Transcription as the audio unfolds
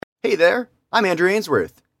Hey there, I'm Andrew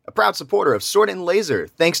Ainsworth, a proud supporter of Sword and Laser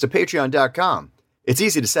thanks to Patreon.com. It's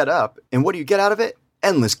easy to set up, and what do you get out of it?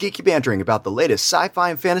 Endless geeky bantering about the latest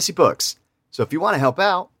sci-fi and fantasy books. So if you want to help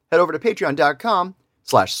out, head over to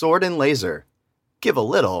Patreon.com/Sword and Laser. Give a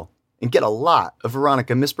little and get a lot of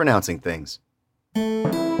Veronica mispronouncing things.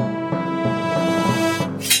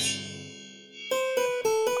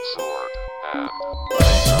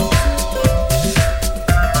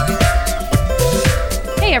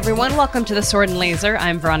 Hey everyone, welcome to the Sword and Laser.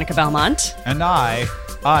 I'm Veronica Belmont. And I'm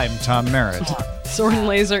Tom Merritt. Sword and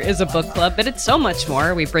Laser is a book club, but it's so much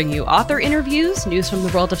more. We bring you author interviews, news from the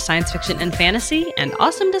world of science fiction and fantasy, and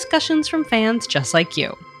awesome discussions from fans just like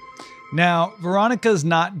you. Now, Veronica's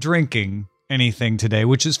not drinking anything today,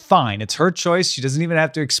 which is fine. It's her choice. She doesn't even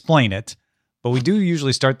have to explain it. But we do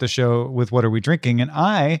usually start the show with what are we drinking, and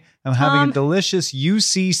I am having a delicious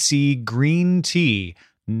UCC green tea.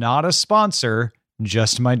 Not a sponsor,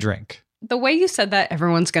 just my drink. The way you said that,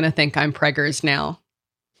 everyone's going to think I'm preggers now.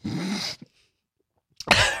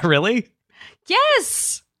 Really?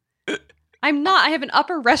 Yes! I'm not. I have an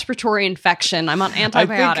upper respiratory infection. I'm on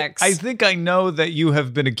antibiotics. I think I know that you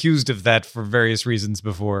have been accused of that for various reasons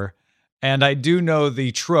before. And I do know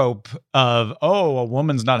the trope of, a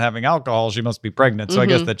woman's not having alcohol, she must be pregnant. So I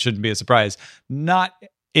guess that shouldn't be a surprise. Not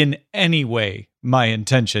in any way my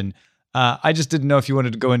intention. I just didn't know if you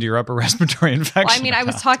wanted to go into your upper respiratory infection. Well, I mean, I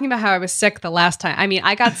was talking about how I was sick the last time. I mean,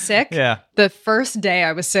 I got sick. Yeah. The first day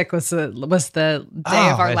I was sick was the day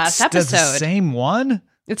of our last episode. It's the same one?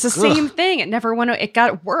 It's the same thing. It never went. It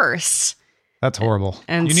got worse. That's horrible.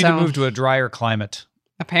 And you need to move to a drier climate.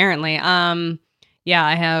 Apparently. Yeah,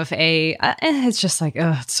 I have it's just like,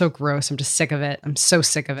 it's so gross. I'm just sick of it. I'm so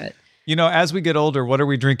sick of it. You know, as we get older, what are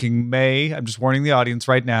we drinking I'm just warning the audience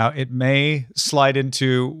right now, it may slide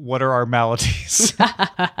into what are our maladies.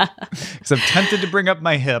 Because I'm tempted to bring up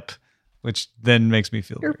my hip, which then makes me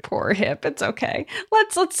feel Your weird. poor hip. It's okay.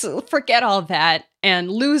 Let's forget all that and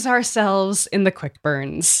lose ourselves in the quick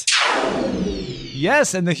burns.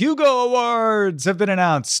 Yes, and the Hugo Awards have been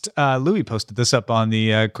announced. Louis posted this up on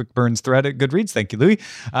the Quick Burns thread at Goodreads. Thank you, Louis.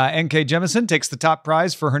 N.K. Jemisin takes the top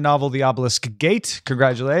prize for her novel, The Obelisk Gate.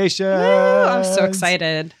 Congratulations. Woo, I'm so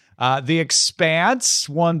excited. The Expanse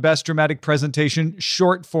won Best Dramatic Presentation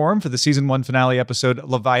Short Form for the Season 1 finale episode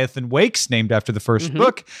Leviathan Wakes, named after the first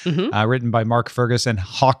book, written by Mark Fergus and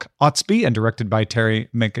Hawk Otsby and directed by Terry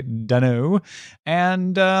McDonough.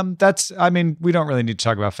 And we don't really need to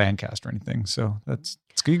talk about fan cast or anything, so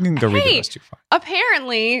you can go read the rest of your file.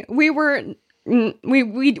 Apparently, we weren't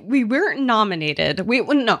nominated. We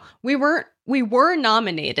were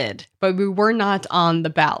nominated, but we were not on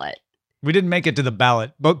the ballot. We didn't make it to the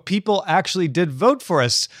ballot, but people actually did vote for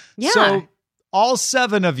us. Yeah. So all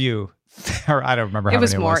 7 of you, or I don't remember how many it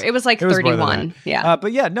was. It was more. It was like 31. Yeah.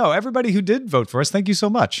 But yeah, no, everybody who did vote for us, thank you so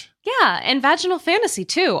much. Yeah, and Vaginal Fantasy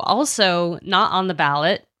too. Also not on the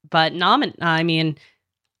ballot, but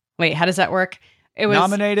wait, how does that work? It was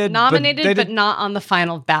nominated, but not on the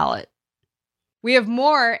final ballot. We have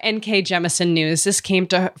more N.K. Jemisin news. This came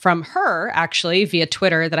from her, actually, via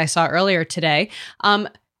Twitter that I saw earlier today.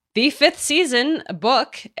 The 5th season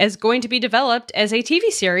book is going to be developed as a TV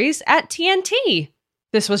series at TNT.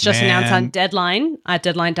 This was just announced on Deadline at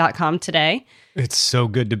deadline.com today. It's so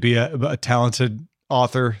good to be a talented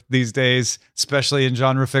author these days, especially in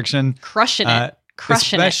genre fiction. Crushing it.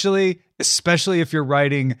 Especially if you're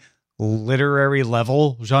writing literary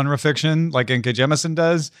level genre fiction like N.K. Jemisin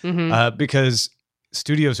does, because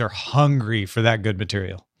studios are hungry for that good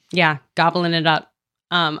material. Yeah, gobbling it up.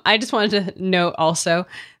 I just wanted to note also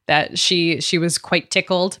that she was quite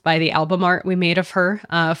tickled by the album art we made of her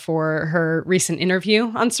for her recent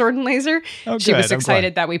interview on Sword and Laser. Oh, she was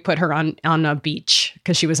excited that we put her on a beach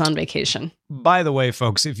because she was on vacation. By the way,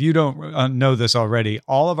 folks, if you don't know this already,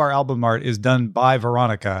 all of our album art is done by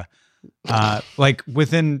Veronica. Like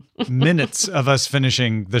within minutes of us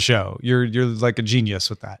finishing the show. You're like a genius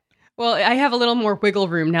with that. Well, I have a little more wiggle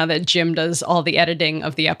room now that Jim does all the editing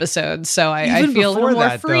of the episodes, so I feel a little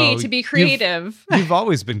more free to be creative. You've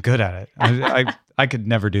always been good at it. I could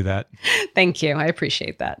never do that. Thank you. I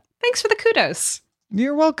appreciate that. Thanks for the kudos.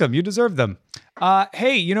 You're welcome. You deserve them.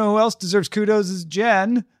 Hey, you know who else deserves kudos is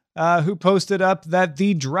Jen, who posted up that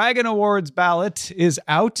the Dragon Awards ballot is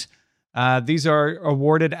out. These are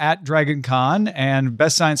awarded at DragonCon, and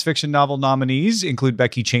Best Science Fiction Novel nominees include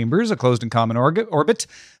Becky Chambers, A Closed and Common Orbit,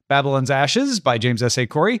 Babylon's Ashes by James S.A.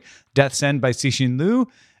 Corey, Death's End by Cixin Liu,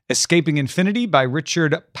 Escaping Infinity by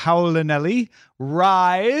Richard Paulinelli,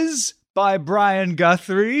 Rise by Brian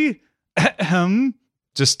Guthrie,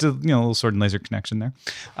 Just a little sword and laser connection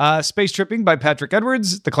there. Space Tripping by Patrick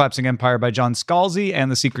Edwards, The Collapsing Empire by John Scalzi,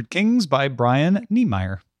 and The Secret Kings by Brian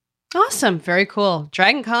Niemeyer. Awesome. Very cool.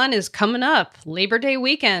 Dragon Con is coming up. Labor Day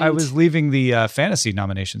weekend. I was leaving the fantasy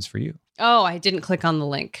nominations for you. Oh, I didn't click on the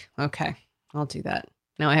link. Okay. I'll do that.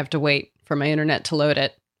 Now I have to wait for my internet to load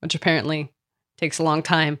it, which apparently takes a long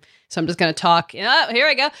time. So I'm just going to talk. Oh, here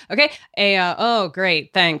I go. Okay. Oh,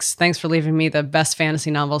 great. Thanks. Thanks for leaving me the best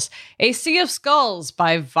fantasy novels. A Sea of Skulls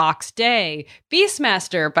by Vox Day.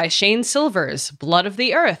 Beastmaster by Shane Silvers. Blood of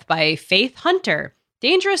the Earth by Faith Hunter.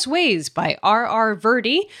 Dangerous Ways by R.R.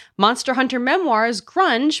 Verdi, Monster Hunter Memoirs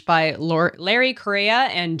Grunge by Larry Correa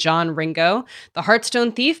and John Ringo, The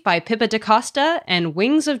Heartstone Thief by Pippa DaCosta, and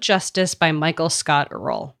Wings of Justice by Michael Scott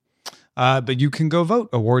Earl. But you can go vote,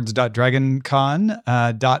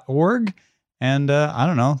 awards.dragoncon.org. And I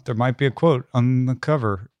don't know, there might be a quote on the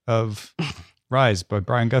cover of Rise by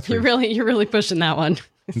Brian Guthrie. You're really pushing that one.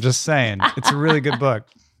 I'm just saying, it's a really good book.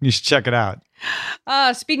 You should check it out.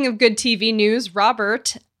 Speaking of good TV news,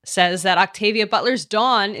 Robert says that Octavia Butler's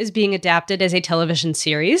Dawn is being adapted as a television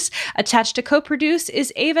series. Attached to co-produce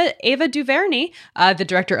is Ava DuVernay, the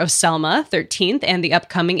director of Selma, 13th, and the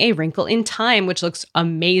upcoming A Wrinkle in Time, which looks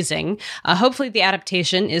amazing. Hopefully the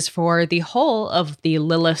adaptation is for the whole of the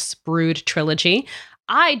Lilith's Brood trilogy.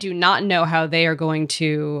 I do not know how they are going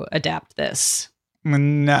to adapt this.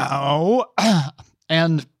 No.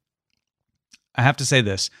 And I have to say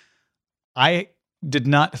this. I did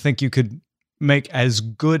not think you could make as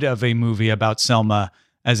good of a movie about Selma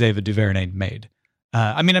as Ava DuVernay made.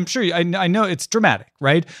 I mean, I'm sure, I know it's dramatic,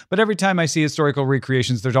 right? But every time I see historical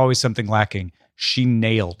recreations, there's always something lacking. She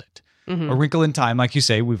nailed it. Mm-hmm. A Wrinkle in Time, like you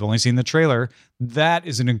say, we've only seen the trailer. That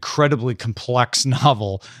is an incredibly complex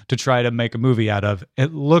novel to try to make a movie out of.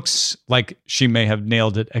 It looks like she may have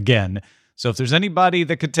nailed it again. So if there's anybody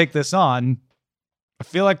that could take this on, I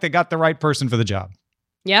feel like they got the right person for the job.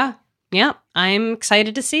 Yeah. Yeah, I'm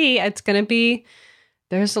excited to see. It's going to be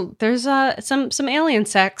there's some alien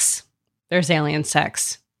sex. There's alien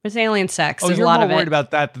sex. There's alien sex. Oh, there's you're a lot more of it. worried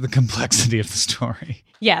about that than the complexity of the story.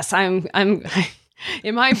 Yes, I'm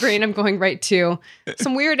in my brain I'm going right to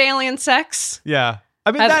some weird alien sex. Yeah.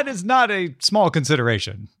 I mean, that is not a small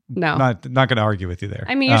consideration. No. Not going to argue with you there.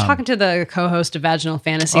 I mean, you're talking to the co-host of Vaginal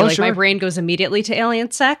Fantasy. Sure. My brain goes immediately to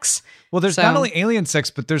alien sex. Well, there's not only alien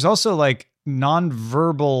sex, but there's also like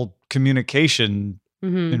nonverbal communication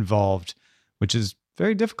involved, which is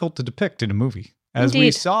very difficult to depict in a movie. As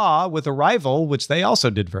we saw with Arrival, which they also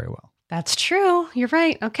did very well. That's true. You're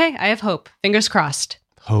right. Okay. I have hope. Fingers crossed.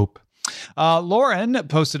 Hope. Lauren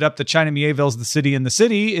posted up that China Miéville's The City in the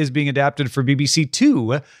City is being adapted for BBC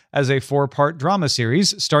Two as a 4-part drama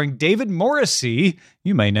series starring David Morrissey.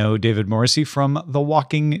 You may know David Morrissey from The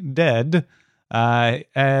Walking Dead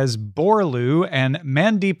as Borlu and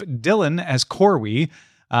Mandeep Dhillon as Corwy.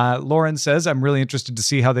 Lauren says, I'm really interested to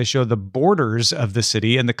see how they show the borders of the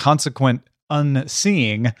city and the consequent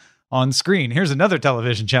unseeing on screen. Here's another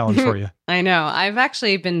television challenge for you. I know. I've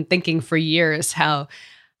actually been thinking for years how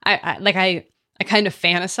I kind of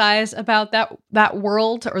fantasize about that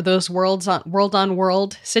world or those world on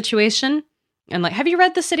world situation. And like, have you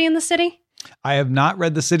read The City in the City? I have not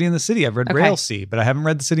read The City in the City. I've read Railsea, but I haven't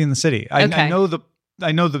read The City in the City. I know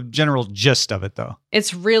the general gist of it though.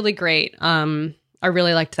 It's really great. I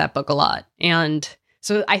really liked that book a lot. And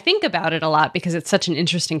so I think about it a lot because it's such an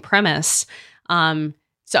interesting premise.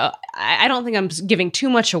 So I don't think I'm giving too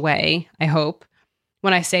much away, I hope,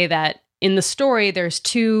 when I say that in the story there's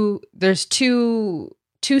two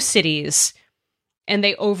cities and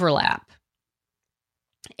they overlap.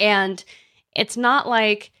 And it's not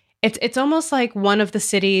like it's almost like one of the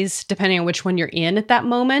cities, depending on which one you're in at that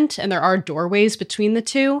moment, and there are doorways between the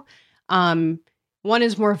two. One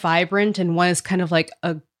is more vibrant and one is kind of like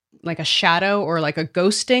a shadow or like a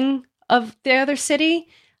ghosting of the other city,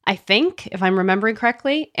 I think, if I'm remembering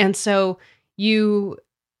correctly. And so you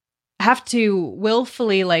have to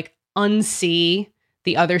willfully like unsee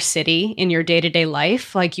the other city in your day-to-day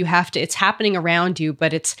life. Like you have to, it's happening around you,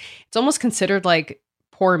 but it's almost considered like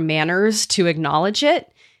poor manners to acknowledge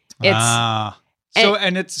it.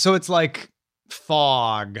 It's like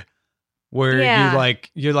fog. Where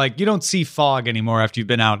you don't see fog anymore after you've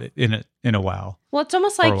been out in a while. Well, it's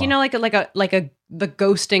almost like the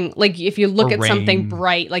ghosting. Like if you look at something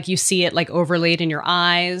bright, like you see it like overlaid in your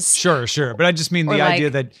eyes. Sure, but I just mean the idea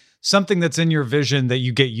that something that's in your vision that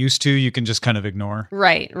you get used to, you can just kind of ignore.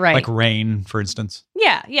 Right. Like rain, for instance.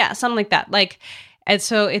 Yeah, something like that. Like, and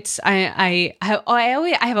so it's I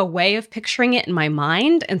have a way of picturing it in my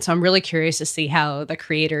mind, and so I'm really curious to see how the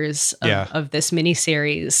creators of this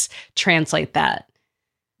miniseries translate that.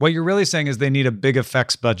 What you're really saying is they need a big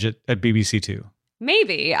effects budget at BBC too.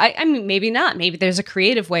 Maybe. I mean, maybe not. Maybe there's a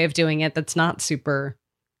creative way of doing it that's not super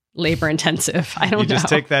labor intensive. I don't know. You just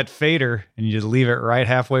take that fader and you just leave it right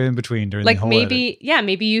halfway in between during the whole maybe, edit.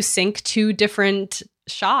 Maybe you sync 2 different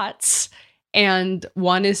shots and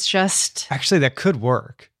one is just... Actually, that could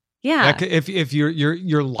work. Yeah. If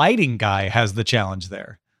your lighting guy has the challenge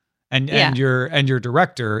there. And your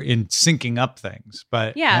director in syncing up things,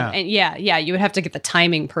 but you would have to get the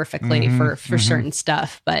timing perfectly for certain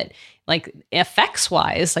stuff. But like effects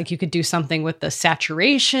wise, like you could do something with the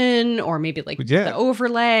saturation or maybe the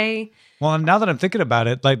overlay. Well, now that I'm thinking about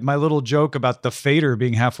it, like my little joke about the fader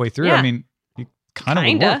being halfway through, I mean, it kind of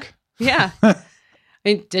would work. Yeah. I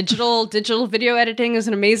mean, digital video editing is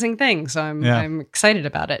an amazing thing, so I'm excited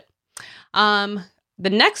about it. The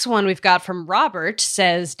next one we've got from Robert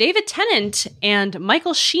says, David Tennant and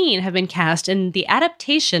Michael Sheen have been cast in the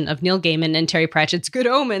adaptation of Neil Gaiman and Terry Pratchett's Good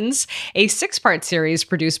Omens, a 6-part series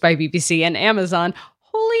produced by BBC and Amazon.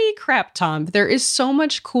 Holy crap, Tom. There is so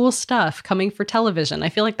much cool stuff coming for television. I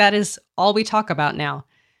feel like that is all we talk about now.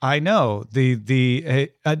 I know. The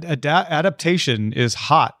adaptation is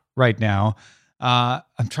hot right now.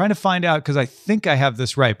 I'm trying to find out because I think I have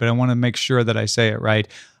this right, but I want to make sure that I say it right.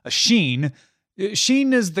 Sheen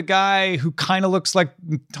is the guy who kind of looks like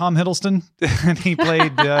Tom Hiddleston, and he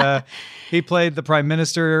played the Prime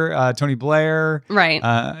Minister, Tony Blair, right,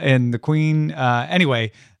 and the Queen.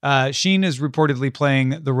 Anyway, Sheen is reportedly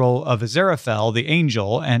playing the role of Aziraphale, the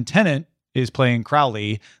angel, and Tennant is playing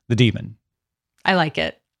Crowley, the demon. I like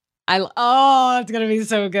it. It's gonna be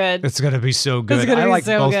so good. It's gonna be so good. I like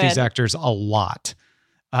both these actors a lot,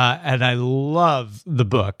 and I love the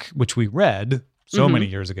book, which we read so many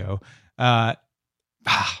years ago. This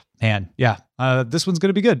one's going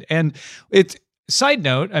to be good. And it's side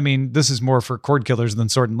note, I mean, this is more for cord killers than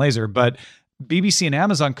Sword and Laser, but BBC and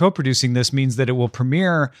Amazon co-producing this means that it will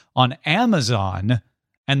premiere on Amazon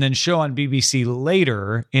and then show on BBC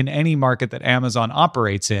later in any market that Amazon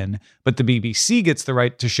operates in. But the BBC gets the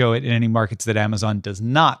right to show it in any markets that Amazon does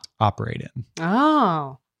not operate in.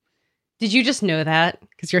 Oh, did you just know that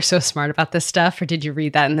because you're so smart about this stuff, or did you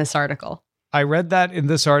read that in this article? I read that in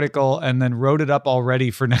this article and then wrote it up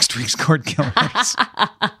already for next week's Cord Killers.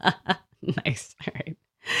 Nice. All right.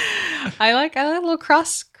 I like a little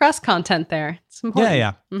cross content there. It's important.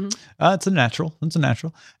 Yeah. It's a natural.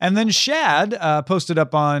 And then Shad posted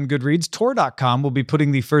up on Goodreads. Tor.com will be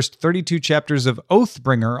putting the first 32 chapters of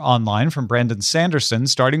Oathbringer online from Brandon Sanderson,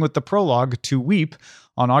 starting with the prologue to Weep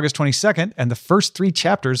on August 22nd and the first 3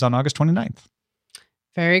 chapters on August 29th.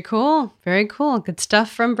 Very cool. Very cool. Good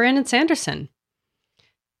stuff from Brandon Sanderson.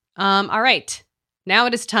 All right. Now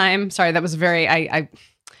it is time. Sorry, that was I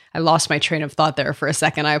lost my train of thought there for a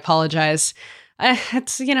second. I apologize.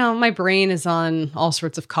 It's, my brain is on all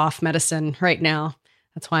sorts of cough medicine right now.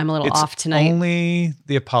 That's why I'm a little off tonight. It's only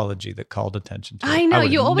the apology that called attention to it. I know.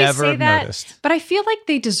 You always say that. Noticed. But I feel like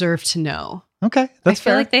they deserve to know. Okay. That's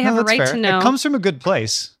fair. I feel like they have a right to know. It comes from a good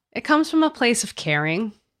place. It comes from a place of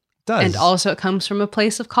caring. Does. And also it comes from a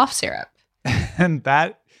place of cough syrup. And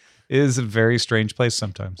that is a very strange place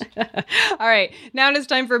sometimes. All right. Now it is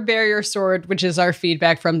time for Bare Your Sword, which is our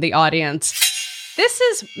feedback from the audience. This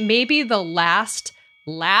is maybe the last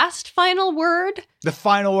final word. The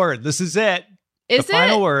final word. This is it. Is the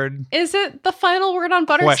final word. Is it the final word on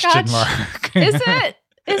butterscotch? Question mark. Is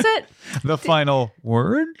it? The final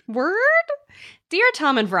word? Dear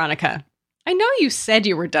Tom and Veronica, I know you said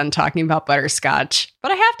you were done talking about butterscotch,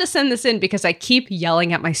 but I have to send this in because I keep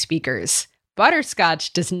yelling at my speakers.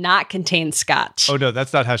 Butterscotch does not contain scotch. Oh, no,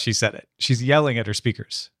 that's not how she said it. She's yelling at her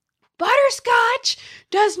speakers. Butterscotch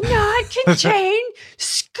does not contain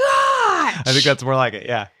scotch. I think that's more like it,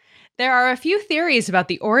 yeah. There are a few theories about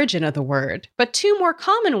the origin of the word, but 2 more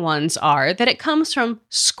common ones are that it comes from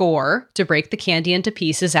score, to break the candy into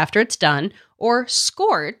pieces after it's done, or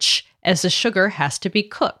scorch, as the sugar has to be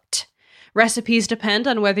cooked. Recipes depend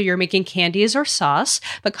on whether you're making candies or sauce,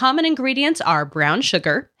 but common ingredients are brown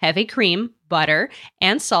sugar, heavy cream, butter,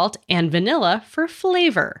 and salt, and vanilla for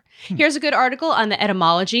flavor. Here's a good article on the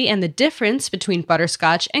etymology and the difference between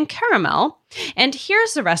butterscotch and caramel. And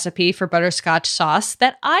here's the recipe for butterscotch sauce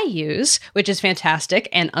that I use, which is fantastic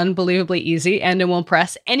and unbelievably easy, and it will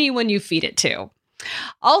impress anyone you feed it to.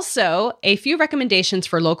 Also, a few recommendations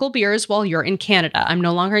for local beers while you're in Canada. I'm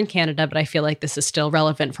no longer in Canada, but I feel like this is still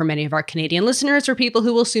relevant for many of our Canadian listeners or people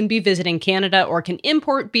who will soon be visiting Canada or can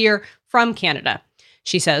import beer from Canada.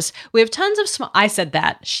 She says, we have tons of I said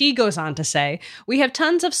that. She goes on to say, we have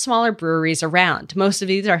tons of smaller breweries around. Most of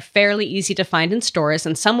these are fairly easy to find in stores,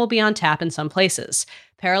 and some will be on tap in some places.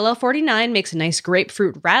 Parallel 49 makes a nice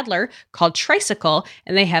grapefruit radler called Tricycle,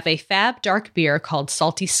 and they have a fab dark beer called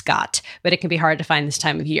Salty Scott, but it can be hard to find this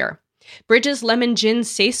time of year. Bridges Lemon Gin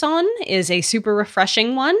Saison is a super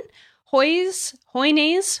refreshing one. Hoynes,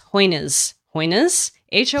 Hoynes,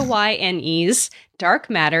 Dark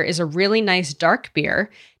Matter is a really nice dark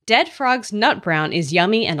beer. Dead Frog's Nut Brown is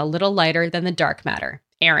yummy and a little lighter than the Dark Matter.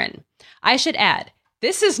 Aaron. I should add,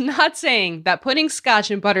 this is not saying that putting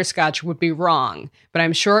scotch in butterscotch would be wrong, but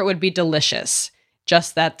I'm sure it would be delicious.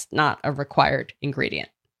 Just that's not a required ingredient.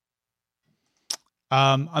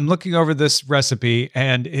 I'm looking over this recipe,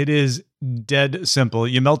 and it is dead simple.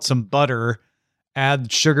 You melt some butter,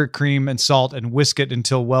 add sugar, cream, and salt, and whisk it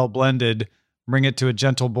until well blended. Bring it to a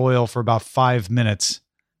gentle boil for about 5 minutes,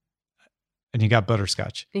 and you got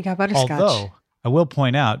butterscotch. Although, I will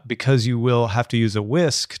point out, because you will have to use a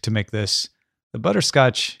whisk to make this, the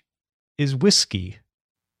butterscotch is whiskey.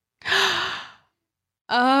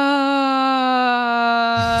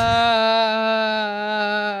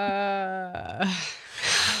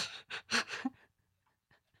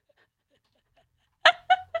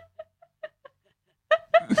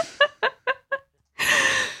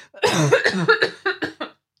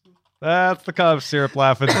 That's the cough syrup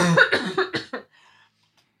laughing.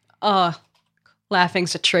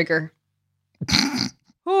 Laughing's a trigger.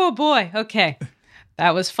 Oh boy. Okay.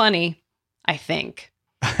 That was funny. I think.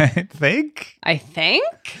 I think?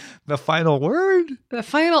 The final word?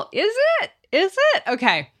 Is it?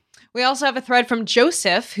 Okay. We also have a thread from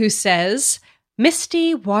Joseph who says,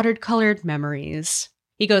 misty watercolored memories.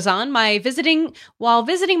 He goes on, while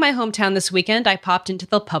visiting my hometown this weekend, I popped into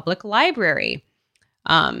the public library.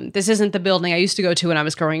 This isn't the building I used to go to when I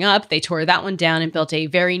was growing up. They tore that one down and built a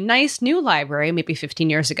very nice new library maybe 15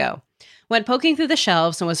 years ago. Went poking through the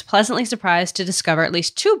shelves and was pleasantly surprised to discover at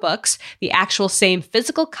least 2 books, the actual same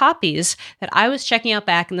physical copies that I was checking out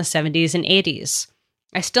back in the 70s and 80s.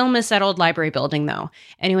 I still miss that old library building, though.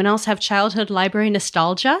 Anyone else have childhood library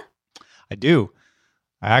nostalgia? I do.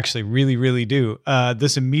 I actually really, really do.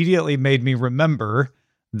 This immediately made me remember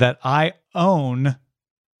that I own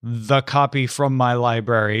the copy from my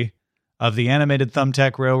library of the animated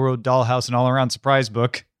Thumbtack Railroad Dollhouse and All-Around Surprise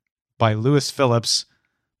book by Lewis Phillips,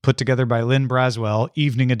 put together by Lynn Braswell,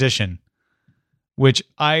 Evening Edition, which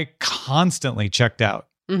I constantly checked out.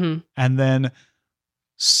 Mm-hmm. And then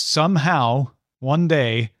somehow, one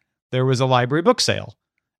day, there was a library book sale.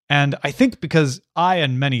 And I think because I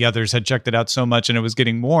and many others had checked it out so much and it was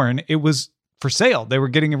getting worn, it was for sale. They were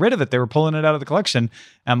getting rid of it. They were pulling it out of the collection,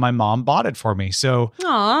 and my mom bought it for me. So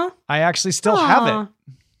Aww. I actually still have it.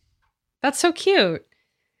 That's so cute.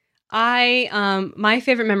 My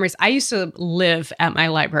favorite memories, I used to live at my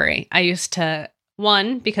library. I used to,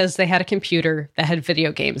 one, because they had a computer that had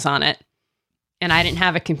video games on it, and I didn't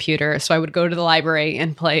have a computer, so I would go to the library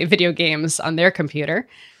and play video games on their computer.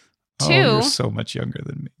 2, you're so much younger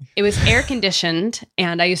than me. It was air conditioned,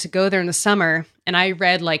 and I used to go there in the summer, and I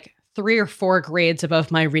read like 3 or 4 grades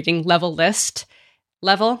above my reading level,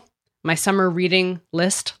 my summer reading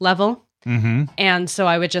list level. Mm-hmm. And so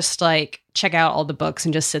I would just like check out all the books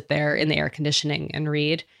and just sit there in the air conditioning and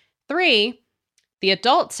read. 3, the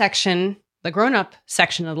adult section, the grown-up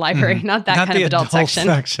section of the library, not that kind of adult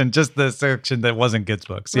section. Just the section that wasn't kids'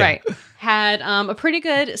 books. Yeah. Right. Had a pretty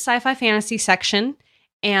good sci-fi fantasy section.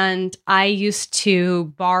 And I used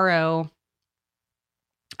to borrow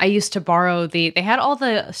they had all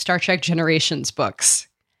the Star Trek Generations books.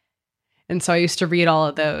 And so I used to read all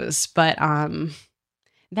of those. But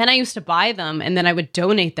then I used to buy them, and then I would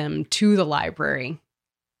donate them to the library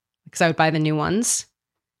because I would buy the new ones.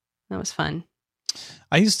 That was fun.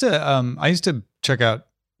 I used to check out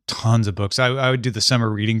tons of books. I would do the summer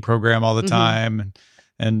reading program all the time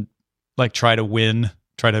and like try to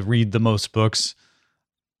read the most books.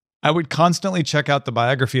 I would constantly check out the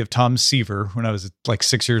biography of Tom Seaver when I was like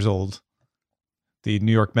 6 years old, the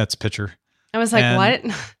New York Mets pitcher. I was like, what?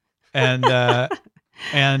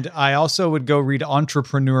 And I also would go read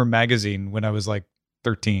Entrepreneur magazine when I was like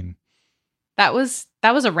 13. That was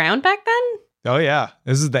around back then? Oh yeah.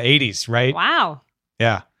 This is the 80s, right? Wow.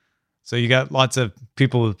 Yeah. So you got lots of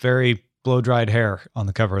people with very blow-dried hair on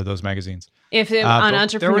the cover of those magazines. If on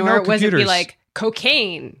Entrepreneur, was it be like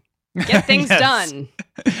cocaine? Get things done.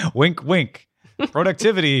 Wink, wink.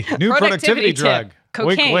 Productivity. New productivity drug.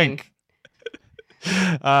 Cocaine. Wink, wink.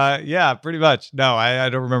 Yeah, pretty much. No, I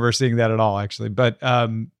don't remember seeing that at all, actually. But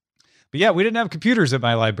yeah, we didn't have computers at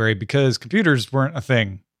my library because computers weren't a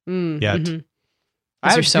thing yet. Mm-hmm.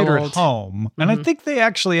 I had a computer at home, and I think they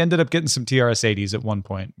actually ended up getting some TRS-80s at one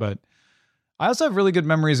point. But I also have really good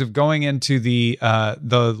memories of going into the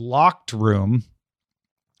locked room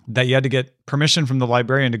that you had to get permission from the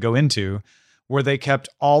librarian to go into, where they kept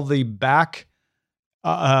all the back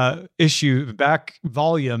volumes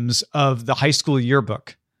of the high school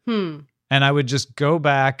yearbook. And I would just go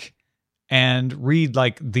back and read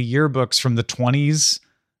like the yearbooks from the 20s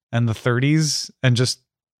and the 30s and just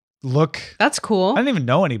look. That's cool. I didn't even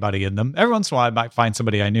know anybody in them. Every once in a while I might find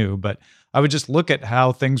somebody I knew, but I would just look at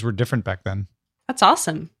how things were different back then. That's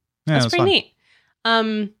awesome. Yeah, that's pretty neat.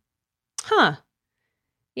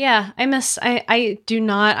 Yeah, I do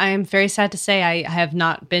not, I am very sad to say I have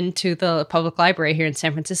not been to the public library here in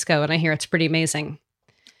San Francisco, and I hear it's pretty amazing.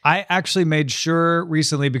 I actually made sure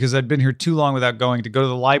recently, because I'd been here too long without going, to go to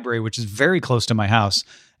the library, which is very close to my house.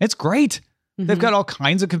 It's great. They've got all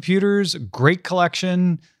kinds of computers, great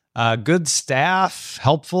collection, good staff,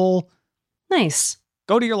 helpful. Nice.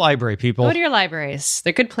 Go to your library, people. Go to your libraries.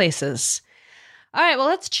 They're good places. All right, well,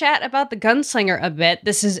 let's chat about the Gunslinger a bit.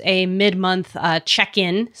 This is a mid-month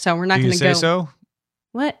check-in, so we're not going to go... Do you say so?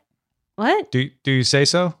 What? Do you say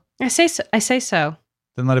so? I say so.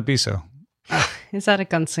 Then let it be so. Is that a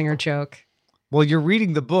Gunslinger joke? Well, you're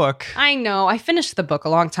reading the book. I know. I finished the book a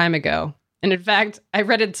long time ago. And in fact, I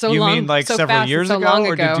read it so long. You mean like so several fast years so ago? Long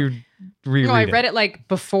or ago. did you reread it? No, I read it like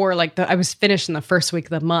before, like I was finished in the first week of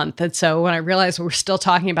the month. And so when I realized we're still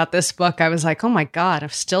talking about this book, I was like, oh my God, I'm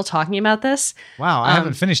still talking about this? Wow, I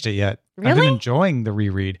haven't finished it yet. Really? I've been enjoying the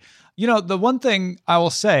reread. You know, the one thing I will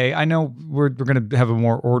say, I know we're going to have a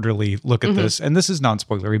more orderly look at this, and this is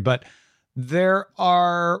non-spoilery, but there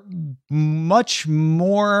are much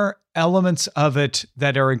more elements of it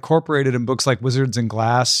that are incorporated in books like Wizards and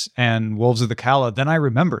Glass and Wolves of the Calla than I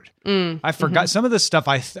remembered. I forgot some of this stuff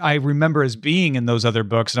I remember as being in those other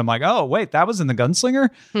books, and I'm like, oh, wait, that was in the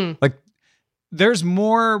Gunslinger? Like, there's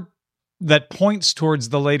more that points towards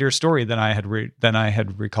the later story than I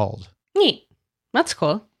had recalled. Neat. That's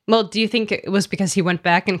cool. Well, do you think it was because he went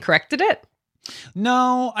back and corrected it?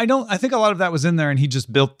 No, I don't. I think a lot of that was in there, and he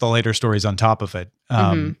just built the later stories on top of it.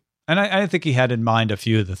 And I think he had in mind a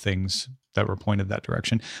few of the things that were pointed that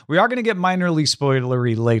direction. We are going to get minorly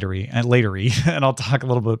spoilery latery, and I'll talk a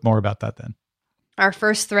little bit more about that then. Our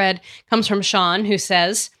first thread comes from Sean, who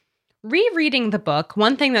says, rereading the book,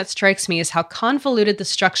 one thing that strikes me is how convoluted the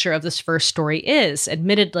structure of this first story is.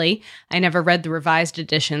 Admittedly, I never read the revised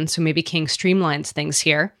edition, so maybe King streamlines things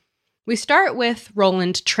here. We start with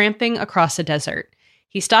Roland tramping across a desert.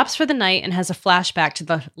 He stops for the night and has a flashback to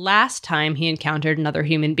the last time he encountered another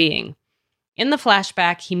human being. In the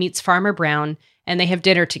flashback, he meets Farmer Brown, and they have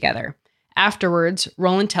dinner together. Afterwards,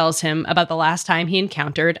 Roland tells him about the last time he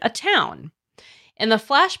encountered a town. In the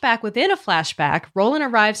flashback within a flashback, Roland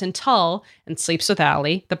arrives in Tull and sleeps with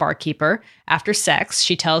Allie, the barkeeper. After sex,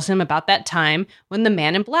 she tells him about that time when the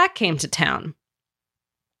man in black came to town.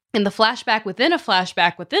 In the flashback within a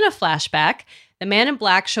flashback within a flashback, the man in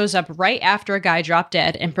black shows up right after a guy dropped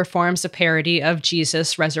dead and performs a parody of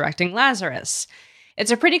Jesus resurrecting Lazarus.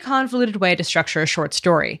 It's a pretty convoluted way to structure a short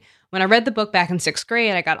story. When I read the book back in 6th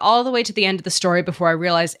grade, I got all the way to the end of the story before I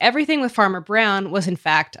realized everything with Farmer Brown was in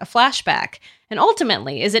fact a flashback. And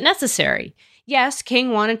ultimately, is it necessary? Yes,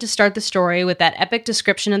 King wanted to start the story with that epic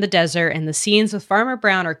description of the desert, and the scenes with Farmer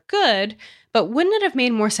Brown are good, but wouldn't it have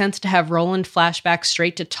made more sense to have Roland flashback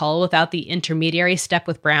straight to Tull without the intermediary step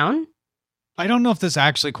with Brown? I don't know if this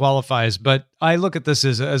actually qualifies, but I look at this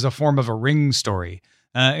as a form of a ring story.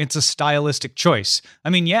 It's a stylistic choice. I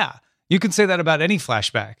mean, yeah, you can say that about any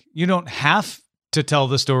flashback. You don't have to tell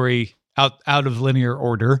the story out of linear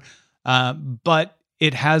order, but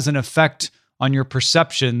it has an effect on your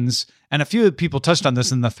perceptions. And a few people touched on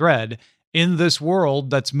this in the thread. In this world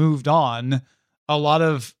that's moved on, a lot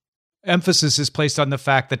of emphasis is placed on the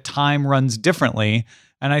fact that time runs differently.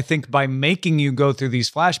 And I think by making you go through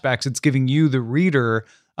these flashbacks, it's giving you, the reader,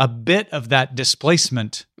 a bit of that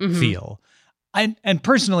displacement feel. And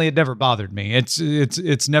personally, it never bothered me.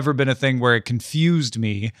 It's never been a thing where it confused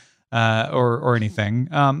me or anything.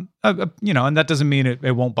 And that doesn't mean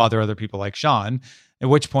it won't bother other people like Sean. At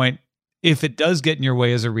which point, if it does get in your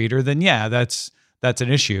way as a reader, then yeah, that's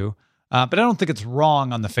an issue. But I don't think it's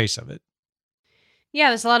wrong on the face of it. Yeah,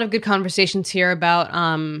 there's a lot of good conversations here about,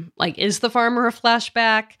 is the farmer a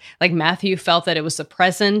flashback? Like, Matthew felt that it was the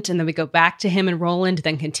present, and then we go back to him and Roland,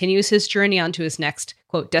 then continues his journey onto his next,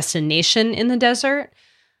 quote, destination in the desert.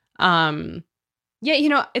 It's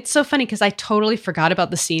so funny because I totally forgot about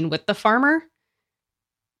the scene with the farmer,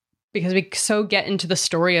 because we so get into the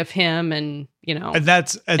story of him and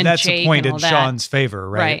that's a point in Sean's favor,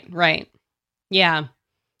 right? Right. Yeah.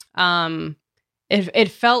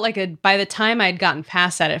 It felt like by the time I'd gotten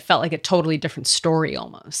past that, it felt like a totally different story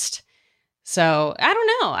almost. So I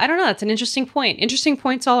don't know. That's an interesting point. Interesting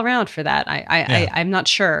points all around for that. I'm not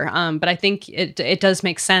sure. But I think it does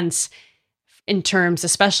make sense in terms,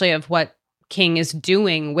 especially of what King is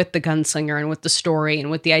doing with the Gunslinger and with the story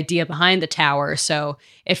and with the idea behind the tower. So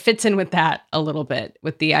it fits in with that a little bit,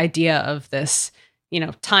 with the idea of this,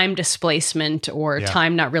 time displacement or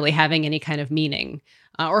time not really having any kind of meaning,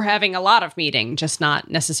 or having a lot of meaning, just not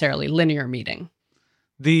necessarily linear meaning.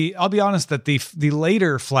 I'll be honest that the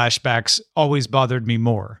later flashbacks always bothered me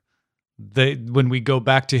more. When we go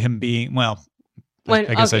back to him being, I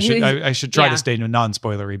guess I should try to stay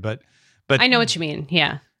non-spoilery, but I know what you mean.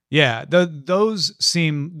 Yeah. Yeah. Those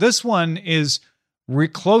seem, this one is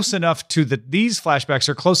close enough to these flashbacks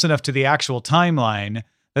are close enough to the actual timeline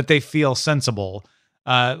that they feel sensible.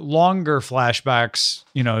 Longer flashbacks,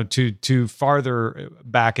 to farther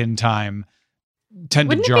back in time tend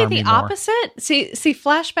to jar me more. Wouldn't it be the opposite? See,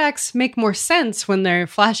 flashbacks make more sense when they're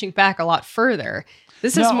flashing back a lot further.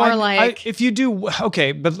 This is more like... if you do...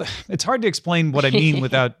 Okay, but it's hard to explain what I mean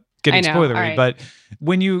without getting spoilery. Right. But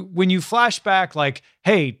when you flash back like,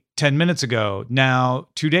 hey, 10 minutes ago, now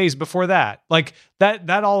 2 days before that, like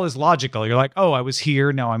that all is logical. You're like, oh, I was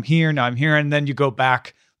here, now I'm here, now I'm here. And then you go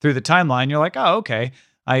back through the timeline, you're like, oh, okay,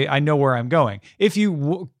 I know where I'm going. If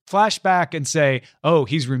you flash back and say, oh,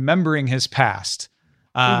 he's remembering his past,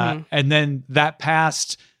 and then that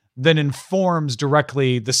past then informs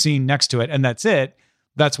directly the scene next to it, and that's it,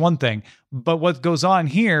 that's one thing. But what goes on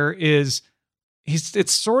here is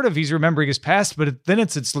he's remembering his past, but then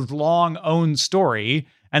it's its long own story,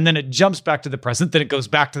 and then it jumps back to the present, then it goes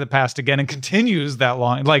back to the past again and continues that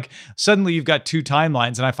long. Like suddenly you've got two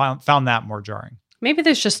timelines, and I found that more jarring. Maybe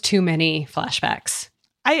there's just too many flashbacks.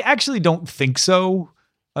 I actually don't think so.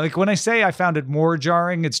 Like when I say I found it more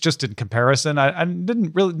jarring, it's just in comparison. I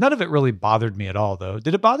didn't really, none of it really bothered me at all, though.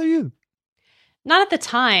 Did it bother you? Not at the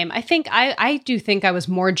time. I think I do think I was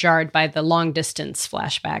more jarred by the long distance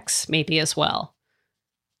flashbacks, maybe as well.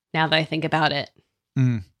 Now that I think about it.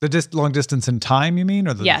 The long distance in time, you mean?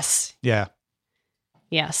 Or yes. Yeah.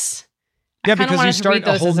 Yes. Yeah, because you start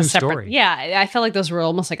a whole new story. Yeah, I felt like those were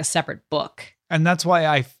almost like a separate book. And that's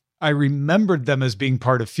why I remembered them as being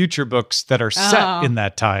part of future books that are set in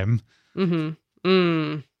that time. Interesting.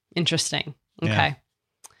 Okay. Yeah.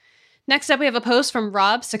 Next up, we have a post from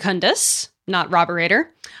Rob Secundus, not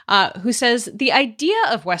Roberator, who says, the idea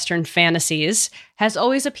of Western fantasies has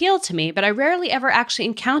always appealed to me, but I rarely ever actually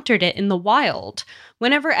encountered it in the wild.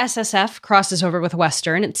 Whenever SSF crosses over with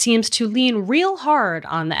Western, it seems to lean real hard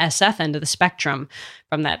on the SF end of the spectrum.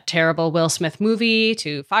 From that terrible Will Smith movie,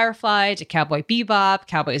 to Firefly, to Cowboy Bebop,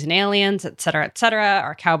 Cowboys and Aliens, etc.,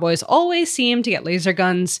 our cowboys always seem to get laser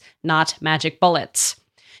guns, not magic bullets.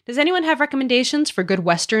 Does anyone have recommendations for good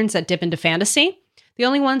Westerns that dip into fantasy? The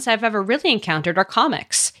only ones I've ever really encountered are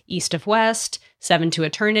comics, East of West, Seven to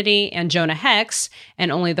Eternity, and Jonah Hex,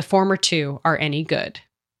 and only the former two are any good.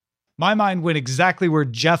 My mind went exactly where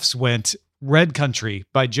Jeff's went. Red Country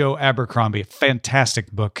by Joe Abercrombie.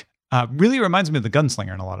 Fantastic book. Really reminds me of The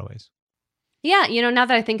Gunslinger in a lot of ways. Yeah, now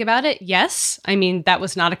that I think about it, yes. I mean, that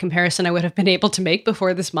was not a comparison I would have been able to make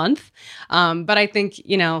before this month. But I think,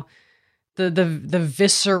 the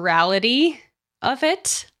viscerality of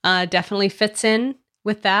it definitely fits in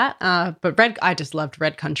with that. But I just loved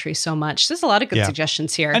Red Country so much. There's a lot of good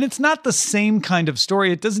suggestions here. And it's not the same kind of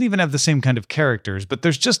story. It doesn't even have the same kind of characters, but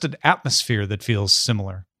there's just an atmosphere that feels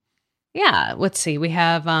similar. Yeah. Let's see. We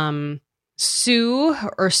have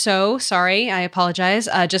sorry, I apologize.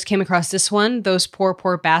 Just came across this one. Those Poor,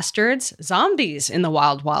 Poor Bastards. Zombies in the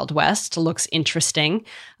Wild, Wild West looks interesting.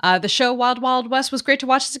 The show Wild, Wild West was great to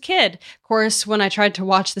watch as a kid. Of course, when I tried to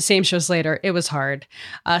watch the same shows later, it was hard.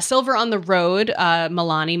 Silver on the Road,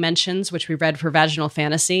 Milani mentions, which we read for Vaginal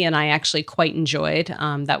Fantasy, and I actually quite enjoyed.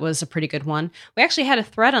 That was a pretty good one. We actually had a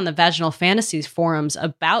thread on the Vaginal Fantasies forums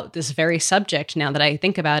about this very subject, now that I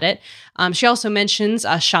think about it. She also mentions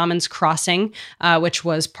Shaman's Crossing, which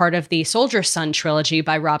was part of the Soldier Son trilogy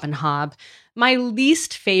by Robin Hobb. My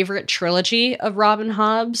least favorite trilogy of Robin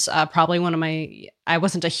Hobb's, probably one of I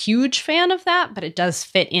wasn't a huge fan of that, but it does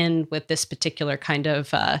fit in with this particular kind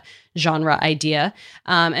of genre idea.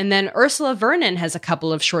 And then Ursula Vernon has a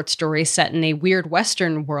couple of short stories set in a weird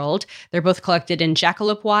Western world. They're both collected in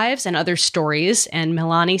Jackalope Wives and Other Stories, and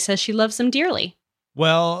Milani says she loves them dearly.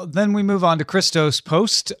 Well, then we move on to Christos'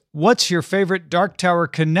 post. What's your favorite Dark Tower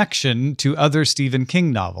connection to other Stephen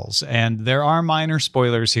King novels? And there are minor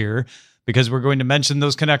spoilers here, because we're going to mention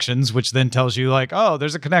those connections, which then tells you like, oh,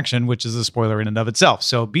 there's a connection, which is a spoiler in and of itself.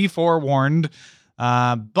 So be forewarned.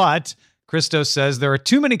 But Christos says there are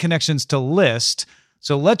too many connections to list.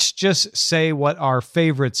 So let's just say what our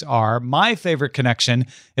favorites are. My favorite connection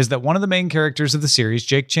is that one of the main characters of the series,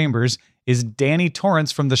 Jake Chambers, is Danny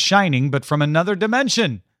Torrance from The Shining, but from another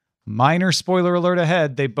dimension. Minor spoiler alert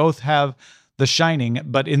ahead. They both have The Shining,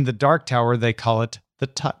 but in the Dark Tower, they call it The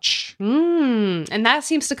Touch. And that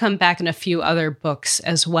seems to come back in a few other books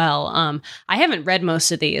as well. I haven't read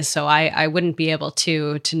most of these, so I wouldn't be able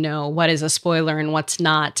to know what is a spoiler and what's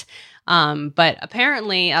not. But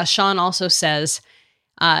apparently, Sean also says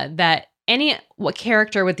that what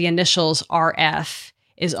character with the initials RF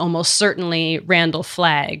is almost certainly Randall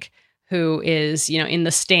Flagg, who is, in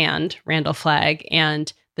The Stand, Randall Flagg,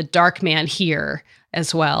 and the Dark Man here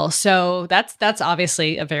as well. So that's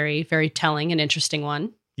obviously a very, very telling and interesting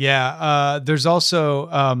one. Yeah. There's also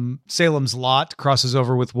Salem's Lot crosses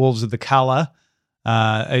over with Wolves of the Kala,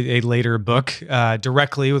 a later book,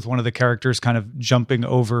 directly with one of the characters kind of jumping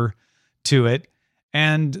over to it.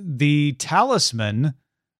 And the Talisman,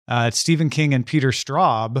 Stephen King and Peter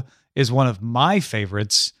Straub, is one of my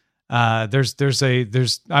favorites. There's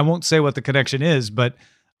I won't say what the connection is, but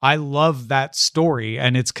I love that story,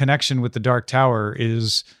 and its connection with the Dark Tower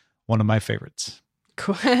is one of my favorites.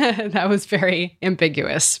 Cool. That was very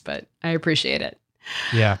ambiguous, but I appreciate it.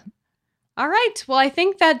 Yeah. All right. Well, I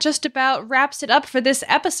think that just about wraps it up for this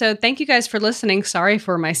episode. Thank you guys for listening. Sorry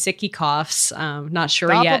for my sicky coughs. Not sure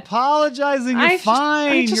Stop yet. Stop apologizing. You're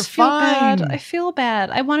fine. You're fine. Bad. I feel bad.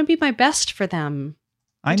 I want to be my best for them.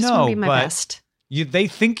 I just know, want to be my but best. They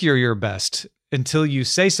think you're your best until you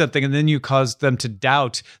say something, and then you cause them to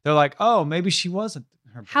doubt. They're like, oh, maybe she wasn't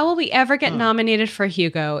her best. How will we ever get nominated for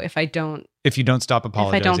Hugo if you don't stop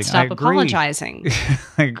apologizing? If I don't stop apologizing.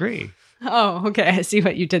 I agree. Oh, okay. I see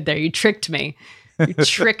what you did there. You tricked me. You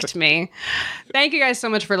tricked me. Thank you guys so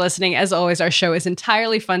much for listening. As always, our show is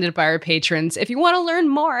entirely funded by our patrons. If you want to learn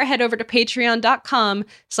more, head over to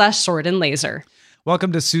patreon.com/swordandlaser.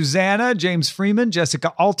 Welcome to Susanna, James Freeman,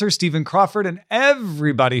 Jessica Alter, Stephen Crawford, and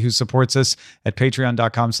everybody who supports us at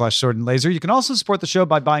patreon.com/swordandlaser. You can also support the show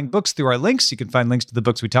by buying books through our links. You can find links to the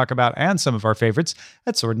books we talk about and some of our favorites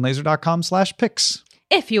at swordandlaser.com/picks.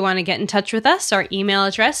 If you want to get in touch with us, our email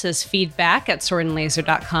address is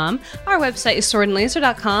feedback@swordandlaser.com. Our website is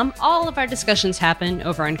swordandlaser.com. All of our discussions happen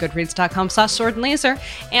over on goodreads.com/swordandlaser.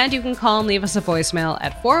 And you can call and leave us a voicemail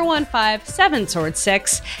at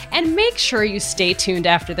 415-7-SWORD6. And make sure you stay tuned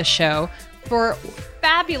after the show for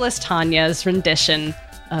fabulous Tanya's rendition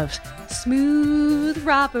of Smooth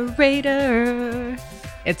Roberator.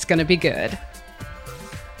 It's going to be good.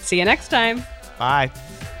 See you next time. Bye.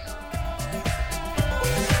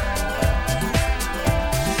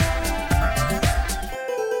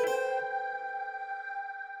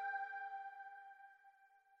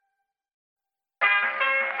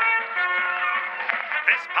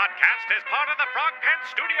 Is part of the Frog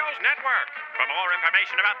Pants Studios network. For more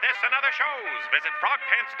information about this and other shows, visit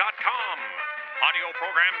frogpants.com. Audio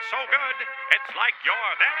programs so good, it's like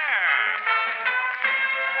you're there.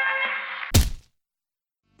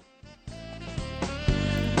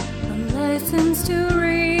 A license to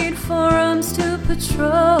read, forums to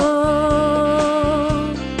patrol.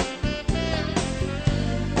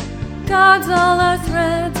 Guards all our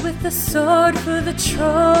threads with the sword for the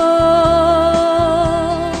troll.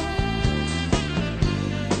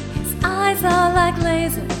 Eyes are like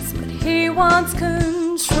lasers, but he wants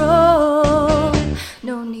control.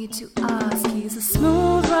 No need to argue.